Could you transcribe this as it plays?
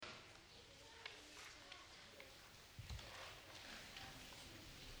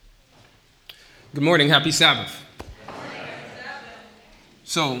Good morning. Happy Sabbath.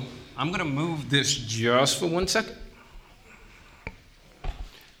 So I'm going to move this just for 1 second.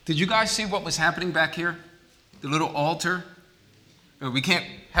 Did you guys see what was happening back here? The little altar? We can't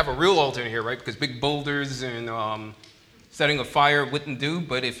have a real altar in here, right? Because big boulders and setting a fire wouldn't do.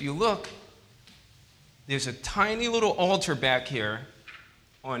 But if you look, there's a tiny little altar back here.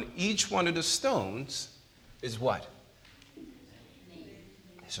 On each one of the stones is what?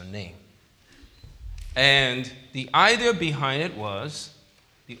 It's a name. And the idea behind it was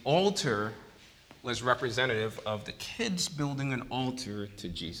the altar was representative of the kids building an altar to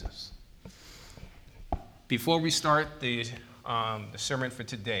Jesus. Before we start the sermon for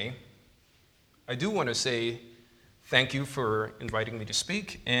today, I do want to say thank you for inviting me to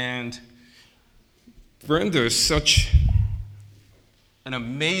speak. And Brenda is such an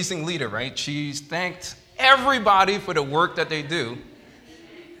amazing leader, right? She's thanked everybody for the work that they do.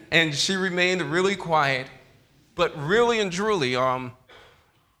 And she remained really quiet, but really and truly,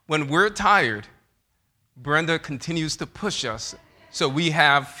 when we're tired, Brenda continues to push us so we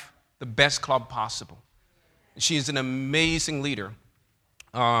have the best club possible. She is an amazing leader.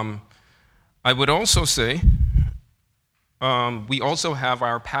 I would also say we also have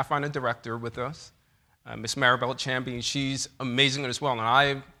our Pathfinder director with us, Miss Maribel Champion. She's amazing as well.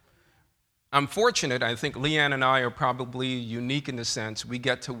 And I'm fortunate. I think Leanne and I are probably unique in the sense we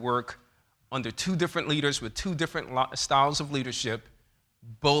get to work under two different leaders with two different styles of leadership,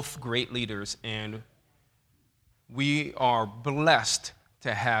 both great leaders, and we are blessed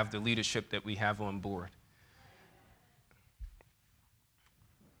to have the leadership that we have on board.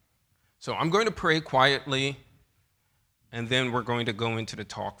 So I'm going to pray quietly, and then we're going to go into the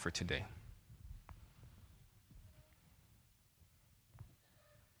talk for today.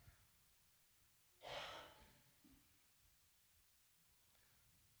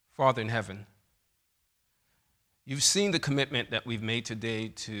 Father in heaven, you've seen the commitment that we've made today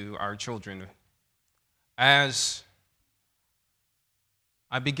to our children. As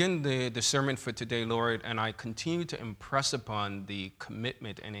I begin the sermon for today, Lord, and I continue to impress upon the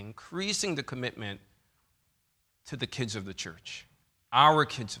commitment and increasing the commitment to the kids of the church, our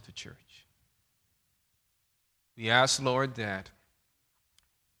kids of the church. We ask, Lord, that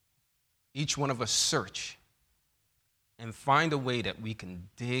each one of us search and find a way that we can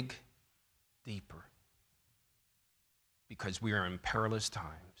dig deeper because we are in perilous times.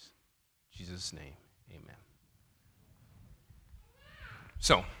 In Jesus' name, amen.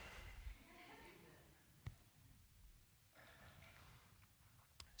 So,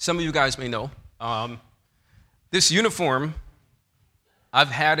 some of you guys may know, this uniform,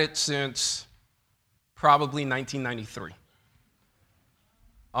 I've had it since probably 1993.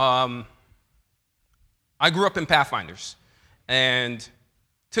 I grew up in Pathfinders, and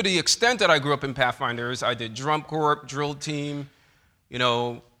to the extent that I grew up in Pathfinders, I did drum corps, drill team,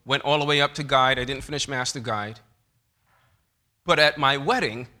 went all the way up to guide. I didn't finish master guide. But at my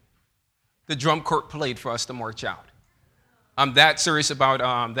wedding, the drum corps played for us to march out. I'm that serious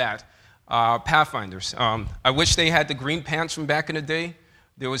about that. Pathfinders. I wish they had the green pants from back in the day.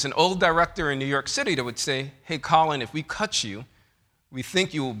 There was an old director in New York City that would say, "Hey, Colin, if we cut you, we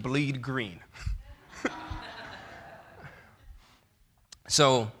think you will bleed green."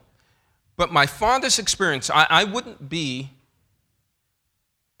 So, but my fondest experience, I wouldn't be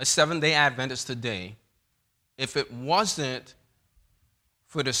a Seventh-day Adventist today if it wasn't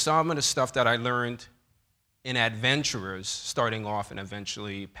for some of the stuff that I learned in Adventurers, starting off and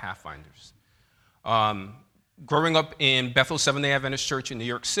eventually Pathfinders. Growing up in Bethel Seventh-day Adventist Church in New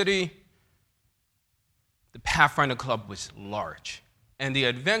York City, the Pathfinder Club was large. And the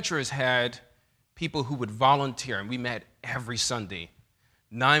Adventurers had people who would volunteer, and we met every Sunday.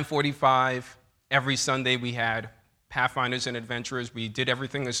 9:45, every Sunday we had Pathfinders and Adventurers. We did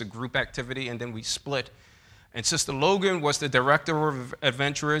everything as a group activity, and then we split. And Sister Logan was the director of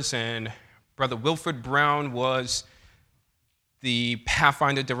Adventurers, and Brother Wilford Brown was the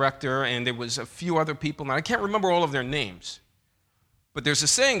Pathfinder director, and there was a few other people, and I can't remember all of their names. But there's a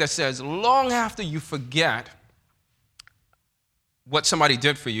saying that says, long after you forget what somebody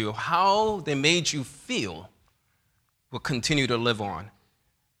did for you, how they made you feel will continue to live on.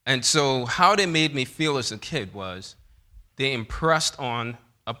 And so how they made me feel as a kid was they impressed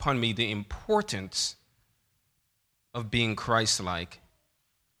upon me the importance of being Christ-like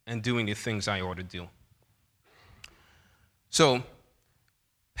and doing the things I ought to do. So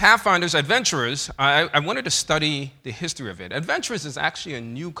Pathfinders, Adventurers, I wanted to study the history of it. Adventurers is actually a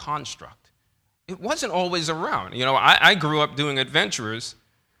new construct. It wasn't always around. I grew up doing Adventurers,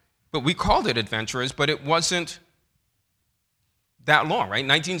 but we called it Adventurers, but it wasn't that long, right?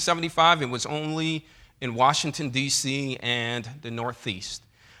 1975, it was only in Washington, D.C. and the Northeast.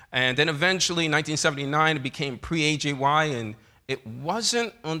 And then eventually, 1979, it became pre-AJY, and it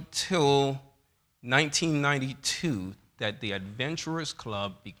wasn't until 1992 that the Adventurers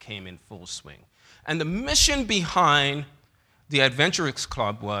Club became in full swing. And the mission behind the Adventurers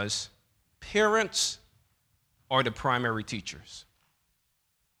Club was parents are the primary teachers.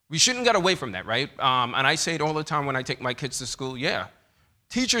 We shouldn't get away from that, right? And I say it all the time when I take my kids to school. Yeah,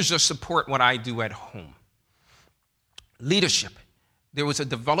 teachers just support what I do at home. Leadership. There was a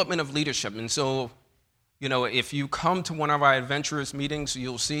development of leadership. And so, if you come to one of our adventurous meetings,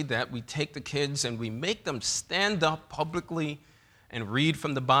 you'll see that we take the kids and we make them stand up publicly and read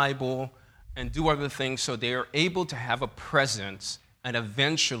from the Bible and do other things so they are able to have a presence and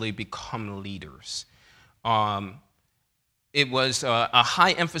eventually become leaders. It was a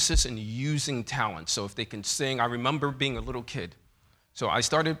high emphasis in using talent. So if they can sing, I remember being a little kid. So I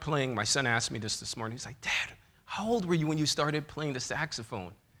started playing, my son asked me this morning, he's like, Dad, how old were you when you started playing the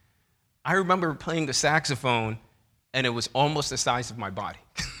saxophone? I remember playing the saxophone and it was almost the size of my body.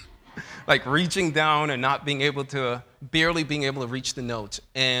 Like reaching down and barely being able to reach the notes.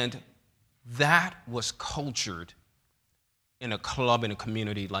 And that was cultured in a club, in a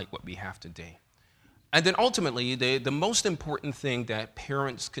community like what we have today. And then ultimately, the most important thing that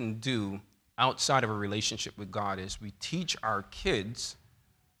parents can do outside of a relationship with God is we teach our kids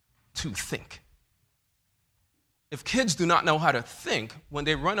to think. If kids do not know how to think, when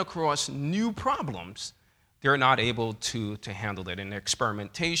they run across new problems, they're not able to handle it. And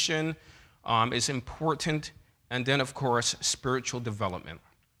experimentation is important. And then, of course, spiritual development.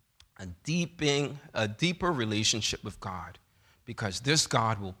 A deeper relationship with God, because this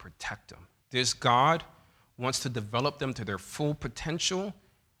God will protect them. This God wants to develop them to their full potential.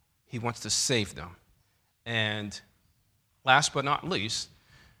 He wants to save them. And last but not least,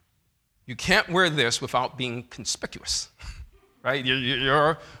 you can't wear this without being conspicuous, right?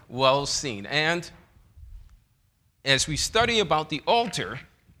 You're well seen. And as we study about the altar,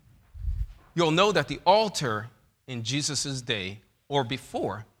 you'll know that the altar in Jesus' day or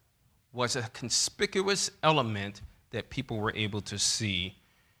before was a conspicuous element that people were able to see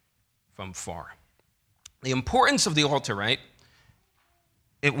from far. The importance of the altar, right?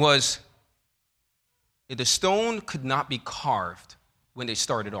 The stone could not be carved when they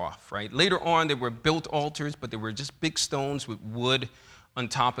started off, right? Later on, they were built altars, but they were just big stones with wood on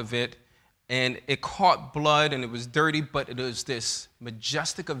top of it. And it caught blood and it was dirty, but it was this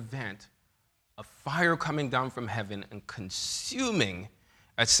majestic event of fire coming down from heaven and consuming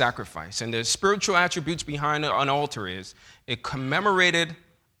a sacrifice. And the spiritual attributes behind an altar is it commemorated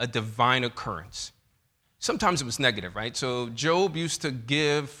a divine occurrence. Sometimes it was negative, right? So Job used to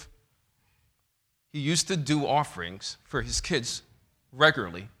do offerings for his kids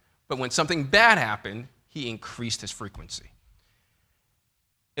regularly, but when something bad happened, he increased his frequency.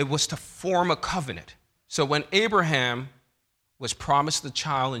 It was to form a covenant. So when Abraham was promised the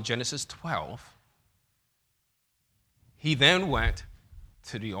child in Genesis 12, he then went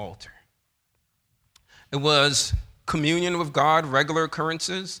to the altar. It was communion with God, regular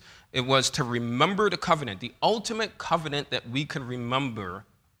occurrences. It was to remember the covenant. The ultimate covenant that we can remember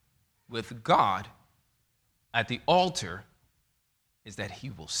with God at the altar is that he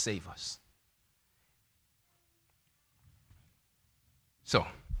will save us. So,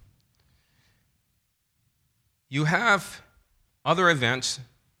 you have other events,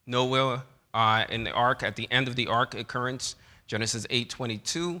 Noah in the ark, at the end of the ark occurrence, Genesis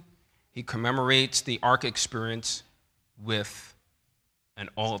 8:22, he commemorates the ark experience with an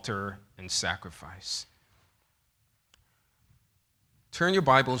altar and sacrifice. Turn your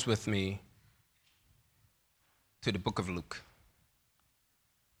Bibles with me to the book of Luke.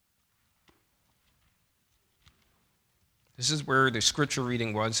 This is where the scripture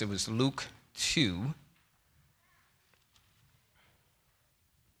reading was. It was Luke 2.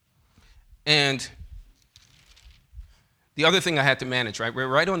 And the other thing I had to manage, right? We're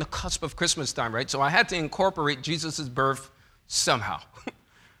right on the cusp of Christmas time, right? So I had to incorporate Jesus' birth somehow.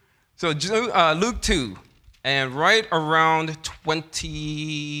 So Luke 2, and right around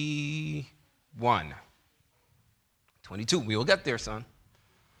 21. 22, we will get there, son.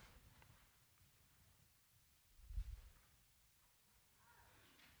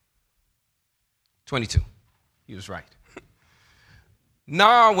 "22, he was right.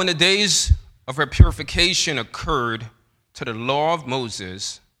 Now, when the days of her purification occurred to the law of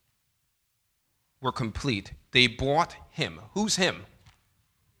Moses were complete, they brought him." Who's him?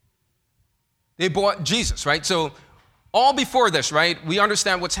 They brought Jesus, right? So all before this, right, we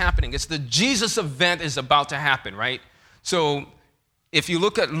understand what's happening. It's the Jesus event is about to happen, right? So if you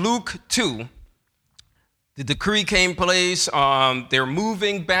look at Luke 2, the decree came place. They're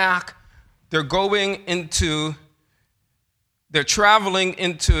moving back. They're traveling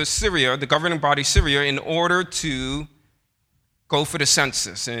into Syria, the governing body Syria, in order to go for the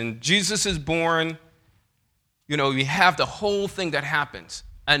census. And Jesus is born. You know, you have the whole thing that happens.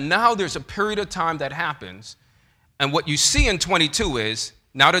 And now there's a period of time that happens. And what you see in 22 is,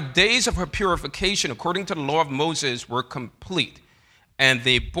 now the days of her purification, according to the law of Moses, were complete. And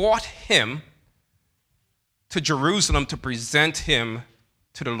they brought him to Jerusalem to present him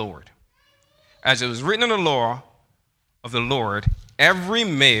to the Lord. As it was written in the law of the Lord, every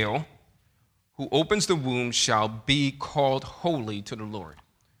male who opens the womb shall be called holy to the Lord.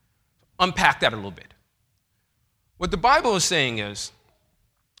 Unpack that a little bit. What the Bible is saying is,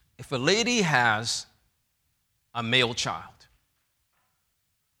 if a lady has a male child,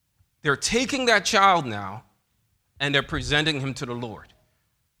 they're taking that child now and they're presenting him to the Lord.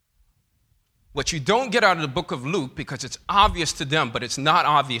 What you don't get out of the book of Luke, because it's obvious to them, but it's not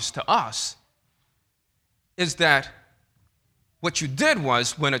obvious to us, is that what you did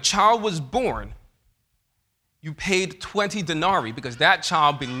was, when a child was born, you paid 20 denarii, because that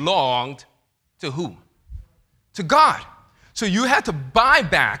child belonged to whom? To God. So you had to buy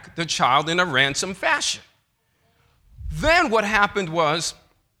back the child in a ransom fashion. Then what happened was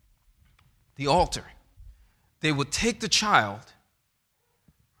the altar. They would take the child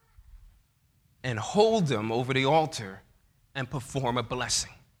and hold them over the altar and perform a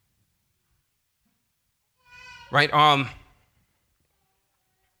blessing. Right?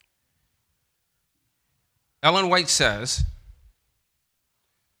 Ellen White says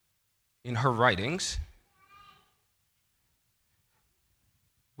in her writings,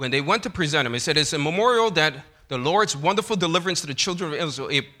 when they went to present him, it said, it's a memorial that the Lord's wonderful deliverance to the children of Israel,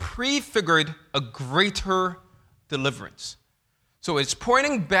 it prefigured a greater deliverance. So it's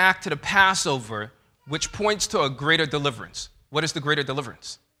pointing back to the Passover, which points to a greater deliverance. What is the greater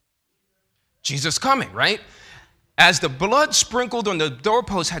deliverance? Jesus coming, right? As the blood sprinkled on the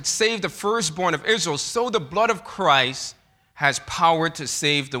doorpost had saved the firstborn of Israel, so the blood of Christ has power to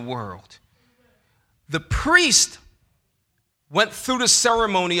save the world. The priest went through the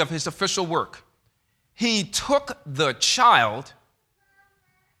ceremony of his official work. He took the child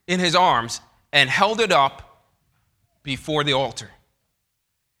in his arms and held it up before the altar.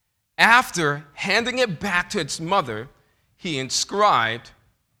 After handing it back to its mother, he inscribed,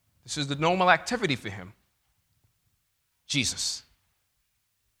 this is the normal activity for him, Jesus.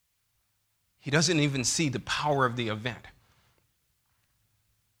 He doesn't even see the power of the event.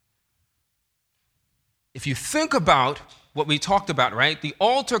 If you think about what we talked about, right? The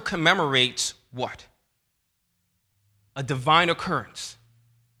altar commemorates what? A divine occurrence.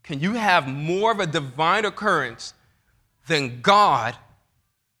 Can you have more of a divine occurrence than God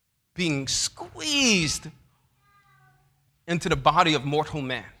being squeezed into the body of mortal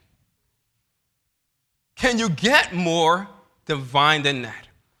man? Can you get more divine than that?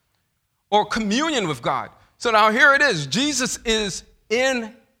 Or communion with God. So now here it is. Jesus is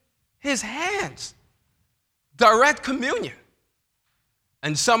in his hands. Direct communion.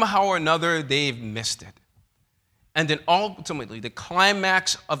 And somehow or another, they've missed it. And then ultimately, the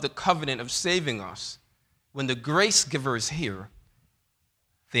climax of the covenant of saving us, when the grace giver is here,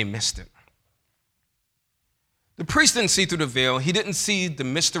 they missed it. The priest didn't see through the veil. He didn't see the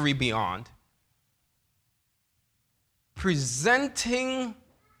mystery beyond. Presenting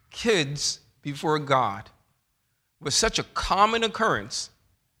kids before God was such a common occurrence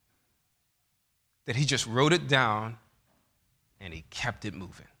that he just wrote it down and he kept it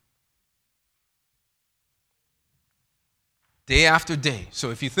moving. Day after day.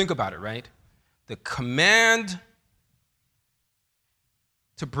 So if you think about it, right? The command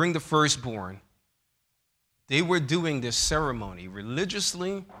to bring the firstborn, they were doing this ceremony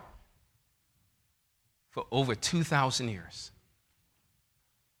religiously for over 2,000 years.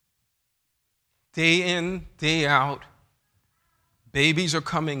 Day in, day out, babies are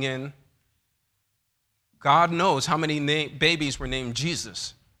coming in. God knows how many babies were named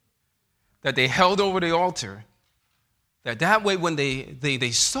Jesus that they held over the altar, that way when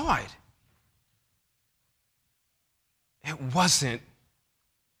they saw it, it wasn't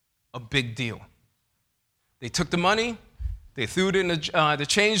a big deal. They took the money, they threw it in the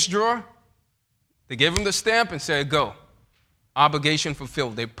change drawer, they gave him the stamp and said, go. Obligation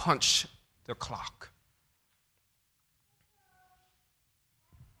fulfilled. They punched the clock.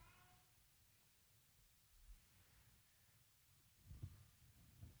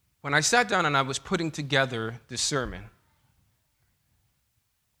 When I sat down and I was putting together this sermon,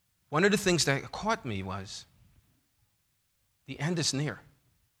 one of the things that caught me was The end is near.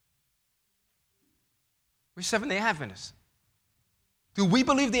 We're Seventh-day Adventists. Do we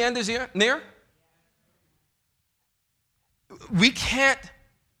believe the end is near? We can't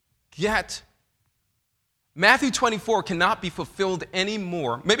get, Matthew 24 cannot be fulfilled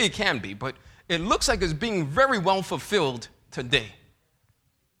anymore. Maybe it can be, but it looks like it's being very well fulfilled today.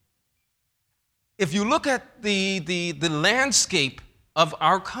 If you look at the landscape of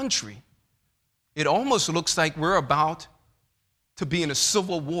our country, it almost looks like we're about to be in a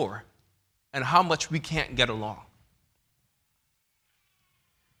civil war and how much we can't get along.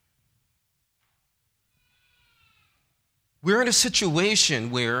 We're in a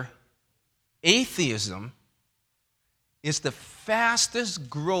situation where atheism is the fastest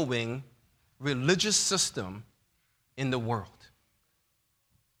growing religious system in the world.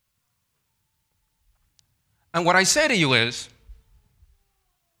 And what I say to you is,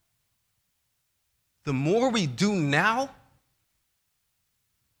 the more we do now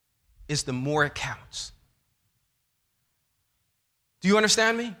is the more it counts. Do you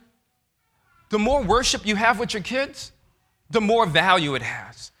understand me? The more worship you have with your kids, the more value it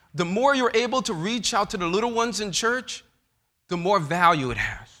has. The more you're able to reach out to the little ones in church, the more value it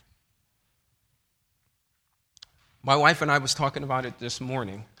has. My wife and I was talking about it this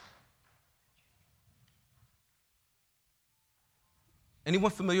morning.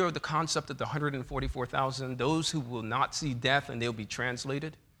 Anyone familiar with the concept of the 144,000, those who will not see death and they'll be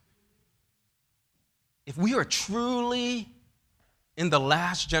translated? If we are truly in the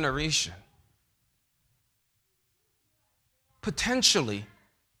last generation, potentially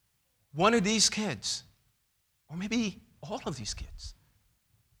one of these kids, or maybe all of these kids,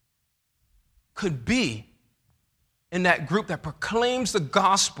 could be in that group that proclaims the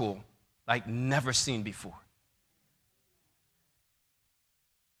gospel like never seen before.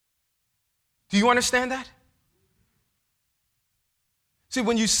 Do you understand that? See,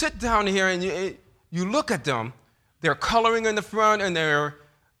 when you sit down here and you look at them, they're coloring in the front and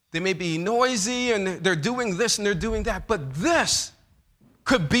they may be noisy and they're doing this and they're doing that, but this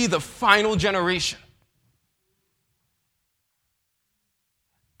could be the final generation.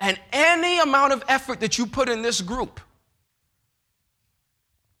 And any amount of effort that you put in this group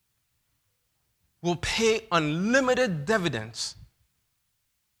will pay unlimited dividends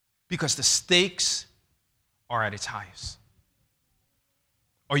because the stakes are at its highest.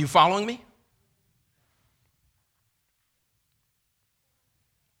 Are you following me?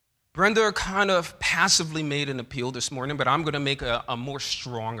 Brenda kind of passively made an appeal this morning, but I'm going to make a more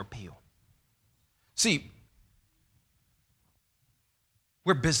strong appeal. See,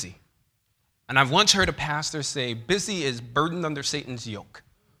 we're busy. And I've once heard a pastor say, busy is burdened under Satan's yoke.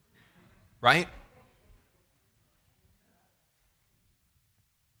 Right?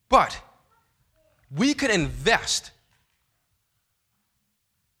 But we could invest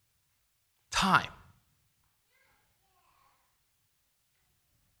time.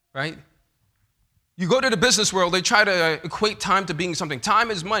 Right? You go to the business world, they try to equate time to being something. Time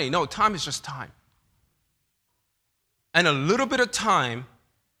is money. No, time is just time. And a little bit of time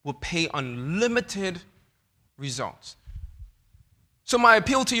will pay unlimited results. So my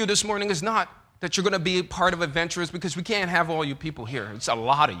appeal to you this morning is not that you're going to be part of Adventurers, because we can't have all you people here. It's a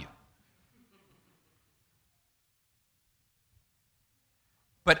lot of you.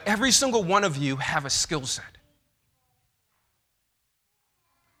 But every single one of you have a skill set.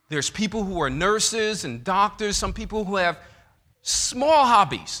 There's people who are nurses and doctors, some people who have small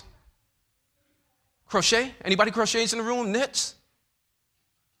hobbies. Crochet? Anybody crochets in the room? Knits?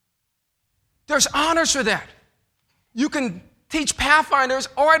 There's honors for that. You can teach Pathfinders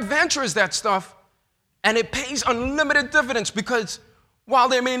or Adventurers that stuff, and it pays unlimited dividends because while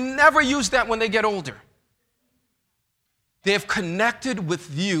they may never use that when they get older, they have connected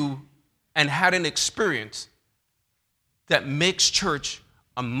with you and had an experience that makes church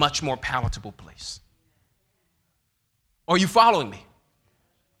a much more palatable place. Are you following me?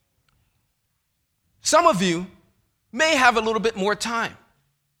 Some of you may have a little bit more time.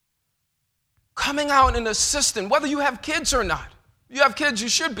 Coming out and assisting, whether you have kids or not. You have kids, you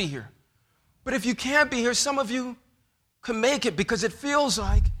should be here. But if you can't be here, some of you can make it because it feels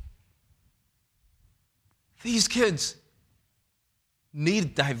like these kids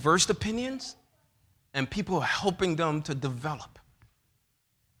need diverse opinions and people helping them to develop.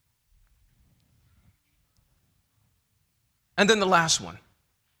 And then the last one.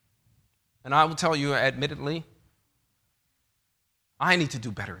 And I will tell you, admittedly, I need to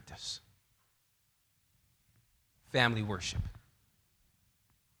do better at this. Family worship.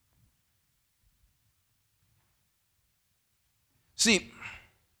 See,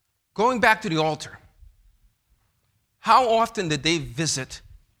 going back to the altar, How often did they visit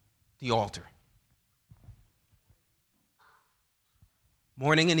the altar?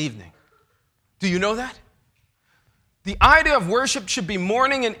 Morning and evening. Do you know that? The idea of worship should be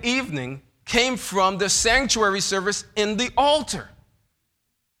morning and evening came from the sanctuary service in the altar.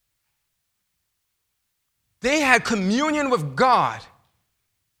 They had communion with God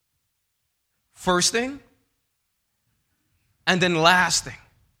first thing and then last thing.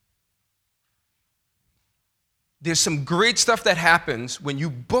 There's some great stuff that happens when you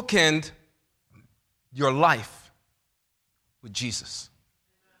bookend your life with Jesus.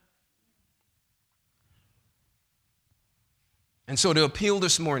 And so the appeal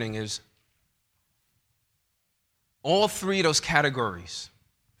this morning is all three of those categories.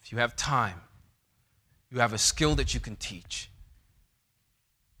 If you have time, you have a skill that you can teach,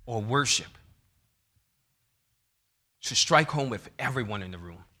 or worship, to strike home with everyone in the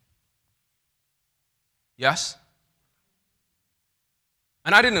room. Yes?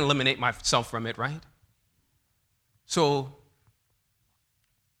 And I didn't eliminate myself from it, right? So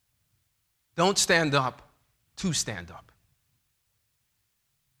don't stand up to stand up.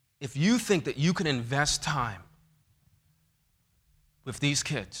 If you think that you can invest time with these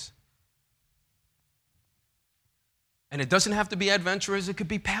kids, and it doesn't have to be adventurers, it could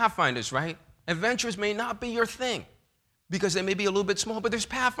be pathfinders, right? Adventurers may not be your thing because they may be a little bit small, but there's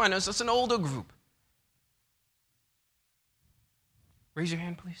pathfinders, that's an older group. Raise your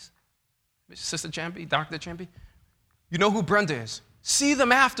hand, please. Sister Champy, Dr. Champy. You know who Brenda is. See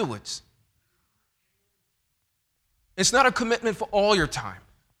them afterwards. It's not a commitment for all your time,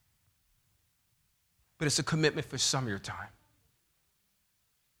 but it's a commitment for some of your time.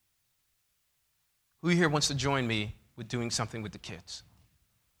 Who here wants to join me with doing something with the kids?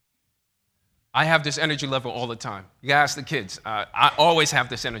 I have this energy level all the time. You gotta ask the kids. I always have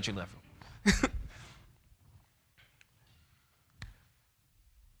this energy level.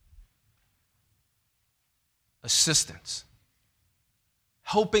 Assistance.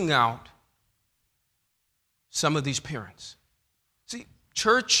 Helping out some of these parents. See,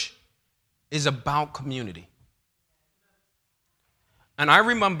 church is about community. And I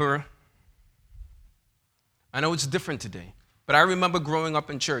remember, I know it's different today, but I remember growing up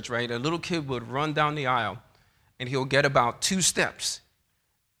in church, right? A little kid would run down the aisle, and he'll get about 2 steps,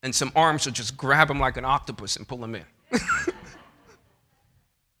 and some arms will just grab him like an octopus and pull him in.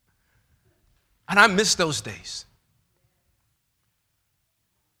 And I miss those days.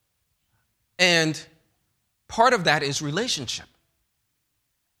 And part of that is relationship.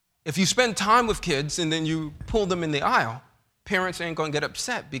 If you spend time with kids and then you pull them in the aisle, parents ain't going to get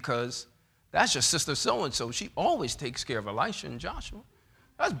upset because that's your sister so-and-so. She always takes care of Elisha and Joshua.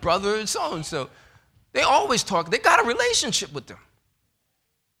 That's brother so-and-so. They always talk. They got a relationship with them.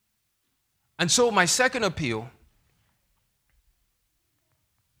 And so my second appeal,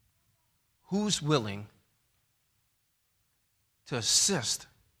 who's willing to assist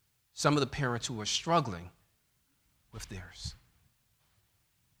some of the parents who are struggling with theirs?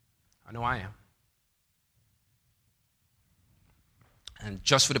 I know I am. And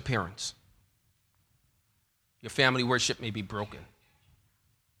just for the parents, your family worship may be broken.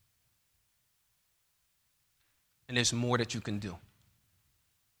 And there's more that you can do.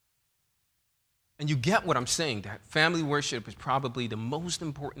 And you get what I'm saying, that family worship is probably the most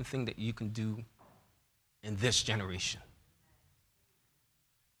important thing that you can do in this generation.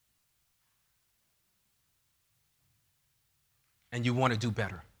 And you want to do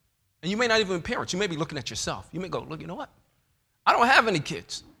better. And you may not even be parents. You may be looking at yourself. You may go, look, you know what? I don't have any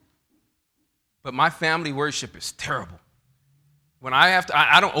kids. But my family worship is terrible. When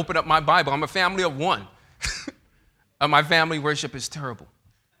I don't open up my Bible. I'm a family of one. And my family worship is terrible.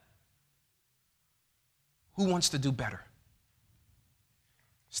 Who wants to do better?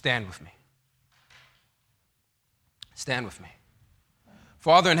 Stand with me. Stand with me.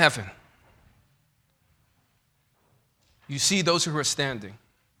 Father in heaven, you see those who are standing.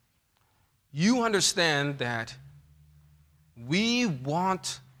 You understand that we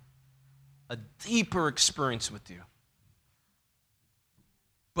want a deeper experience with you,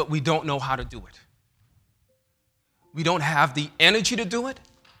 but we don't know how to do it. We don't have the energy to do it,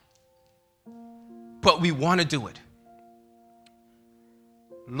 but we want to do it.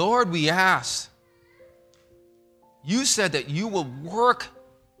 Lord, we ask, you said that you will work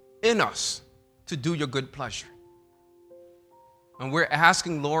in us to do your good pleasure. And we're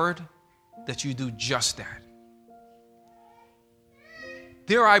asking, Lord, that you do just that.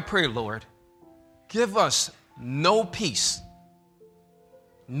 Dear, I pray, Lord, give us no peace,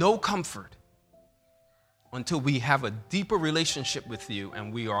 no comfort until we have a deeper relationship with you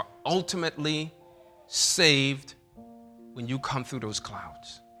and we are ultimately saved when you come through those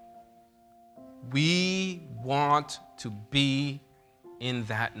clouds. We want to be in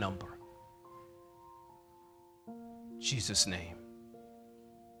that number. In Jesus' name,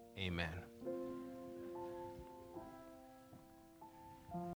 amen.